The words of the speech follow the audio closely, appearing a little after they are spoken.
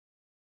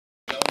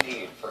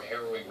need for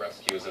harrowing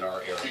rescues in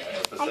our area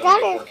as the 7-day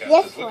I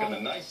forecast is looking the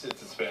nicest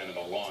it's been in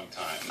a long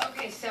time.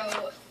 Okay,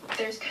 so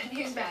there's good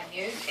news, bad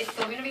news. It's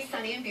still going to be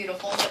sunny and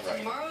beautiful, but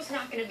tomorrow's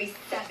not going to be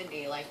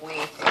 70 like we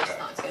first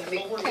thought. It's going to be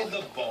But we're in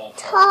the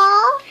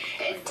ballpark.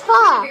 It's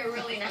going to be a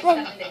really nice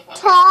 7-day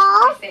forecast.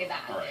 I say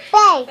that.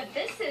 Right. But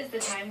this is the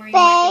time where you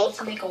might be able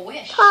to make a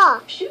wish.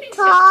 Shooting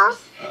stars.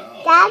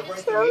 Oh,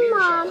 That's your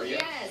mom.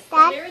 Yes,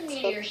 That's they're in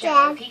meteor your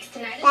shower. dad. Peaks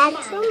tonight and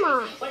That's tomorrow. your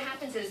mom. What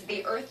happens is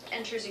the Earth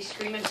enters a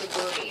stream of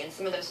debris, and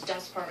some of those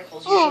dust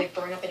particles usually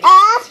burn up in the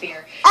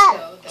atmosphere.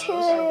 So those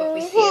are what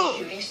we see as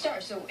shooting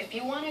stars. So if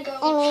you want to go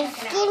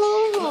check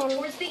it out, look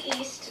towards the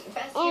east.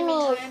 Best viewing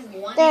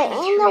time 1 they're to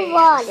in 3 the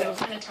water. So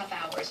kind of tough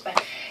hours,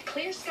 but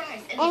clear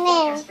skies in the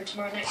forecast for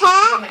tomorrow night.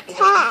 Might be the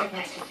perfect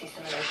night to see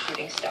some of those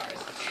shooting stars.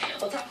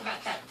 We'll talk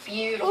about that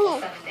beautiful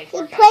 7-day He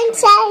forecast.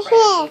 points at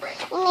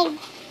him and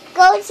he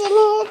goes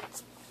in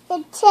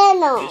the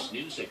channel. This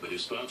news segment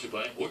is sponsored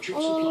by Orchard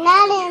And he's Supply.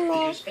 not in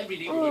Because every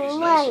neighborhood is the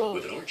nicer morning.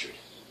 with an orchard.